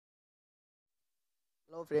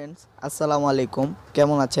Hello friends, আসসালামু আলাইকুম।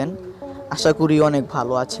 কেমন আছেন? আশা করি অনেক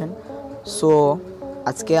ভালো আছেন। সো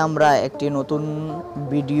আজকে আমরা একটি নতুন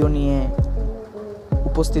ভিডিও নিয়ে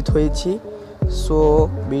উপস্থিত হয়েছি। সো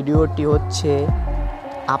ভিডিওটি হচ্ছে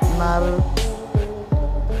আপনার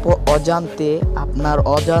অজান্তে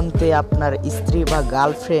আপনার স্ত্রী বা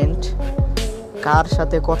গার্লফ্রেন্ড কার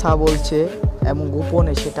সাথে কথা বলছে এবং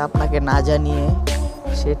গোপনে সেটা আপনাকে না জানিয়ে,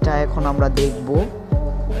 সেটা এখন আমরা দেখব।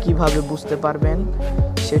 কিভাবে বুঝতে পারবেন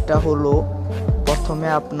সেটা হলো, প্রথমে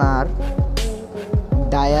আপনার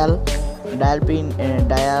ডায়াল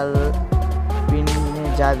পিনে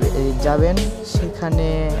যাবেন, সেখানে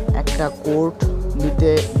একটা কোড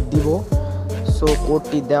দিব। সো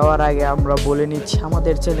কোডটি দেওয়ার আগে আমরা বলে নিচ্ছি,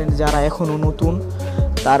 আমাদের চ্যানেল যারা এখনও নতুন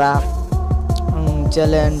তারা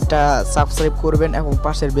চ্যানেলটা সাবস্ক্রাইব করবেন এবং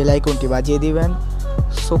পাশের বেল আইকনটি বাজিয়ে দিবেন।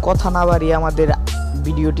 সো কথা না বাড়িয়ে আমাদের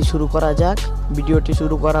ভিডিওটি শুরু করা যাক। ভিডিওটি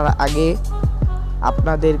শুরু করার আগে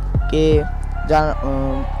আপনাদেরকে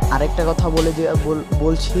আরেকটা কথা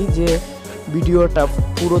বলছি যে ভিডিওটা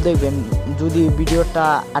পুরো দেখবেন। যদি ভিডিওটা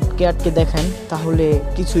আটকে দেখেন তাহলে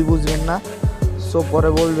কিছুই বুঝবেন না। সো পরে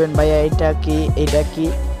বলবেন ভাইয়া এইটা কি।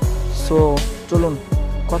 সো চলুন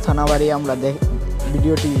কথা না বাড়িয়ে আমরা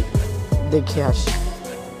ভিডিওটি দেখে আসি।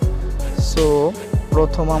 সো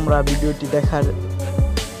প্রথম আমরা ভিডিওটি দেখার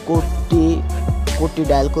কোডটি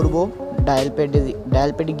ডায়াল করব। ডায়াল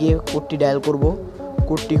প্যাডে গিয়ে কোডটি ডায়াল করব।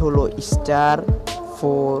 কোডটি হলো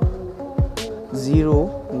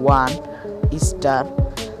 *401#।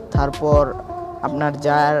 তারপর আপনার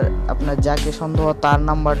যাকে সন্দেহ তার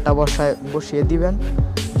নাম্বারটা বসিয়ে দিবেন।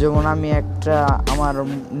 যেমন আমি আমার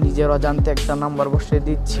নিজের অজান্তে একটা নাম্বার বসিয়ে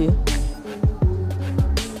দিচ্ছি।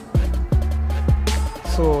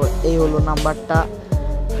 সো এই হলো নাম্বারটা,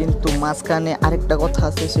 কিন্তু মাঝখানে আরেকটা কথা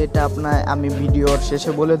আছে, সেটা আমি ভিডিওর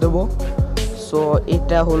শেষে বলে দেব। সো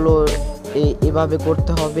এটা হলো এভাবে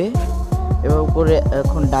করতে হবে। এভাবে করে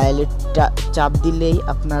এখন ডায়ালে চাপ দিলেই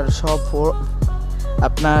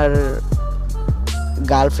আপনার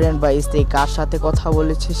গার্লফ্রেন্ড বা স্ত্রী কার সাথে কথা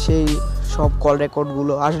বলেছে সেই সব কল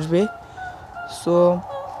রেকর্ডগুলো আসবে। সো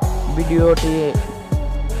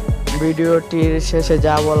ভিডিওটির শেষে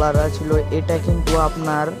যা বলার ছিল, এটা কিন্তু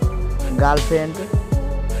আপনার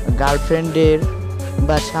গার্লফ্রেন্ডের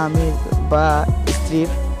বা স্বামীর বা স্ত্রীর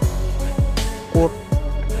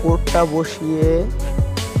কোডটা বসিয়ে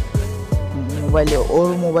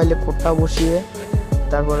মোবাইলে কোডটা বসিয়ে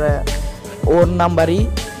তারপরে ওর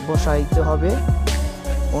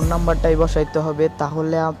নাম্বারটাই বসাইতে হবে।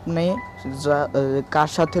 তাহলে আপনি কার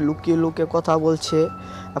সাথে লুকিয়ে কথা বলছে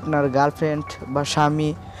আপনার গার্লফ্রেন্ড বা স্বামী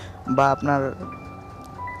বা আপনার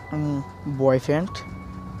বয়ফ্রেন্ড,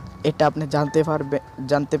 এটা আপনি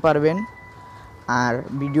জানতে পারবেন। আর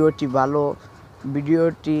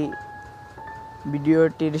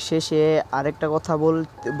ভিডিওটির শেষে আরেকটা কথা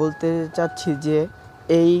বলতে চাচ্ছি যে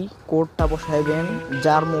এই কোডটা বসাইবেন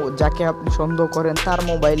যাকে আপনি সন্দেহ করেন তার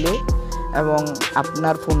মোবাইলে এবং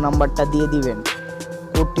আপনার ফোন নাম্বারটা দিয়ে দিবেন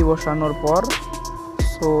কোডটি বসানোর পর।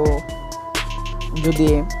 সো যদি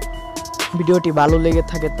ভিডিওটি ভালো লেগে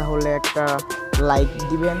থাকে তাহলে একটা লাইক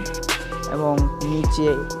দিবেন এবং নিচে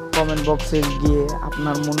কমেন্ট বক্সে গিয়ে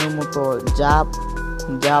আপনার মনের মতো যা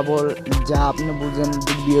আপনি বুঝেন।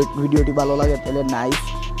 ভিডিওটি ভালো লাগে তাহলে নাইস,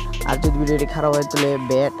 আর যদি ভিডিওটি খারাপ হয় তাহলে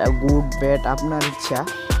ব্যাড আপনার ইচ্ছা।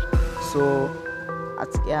 সো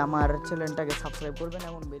আজকে আমার চ্যানেলটাকে সাবস্ক্রাইব করবেন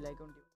এবং বেল আইকনটি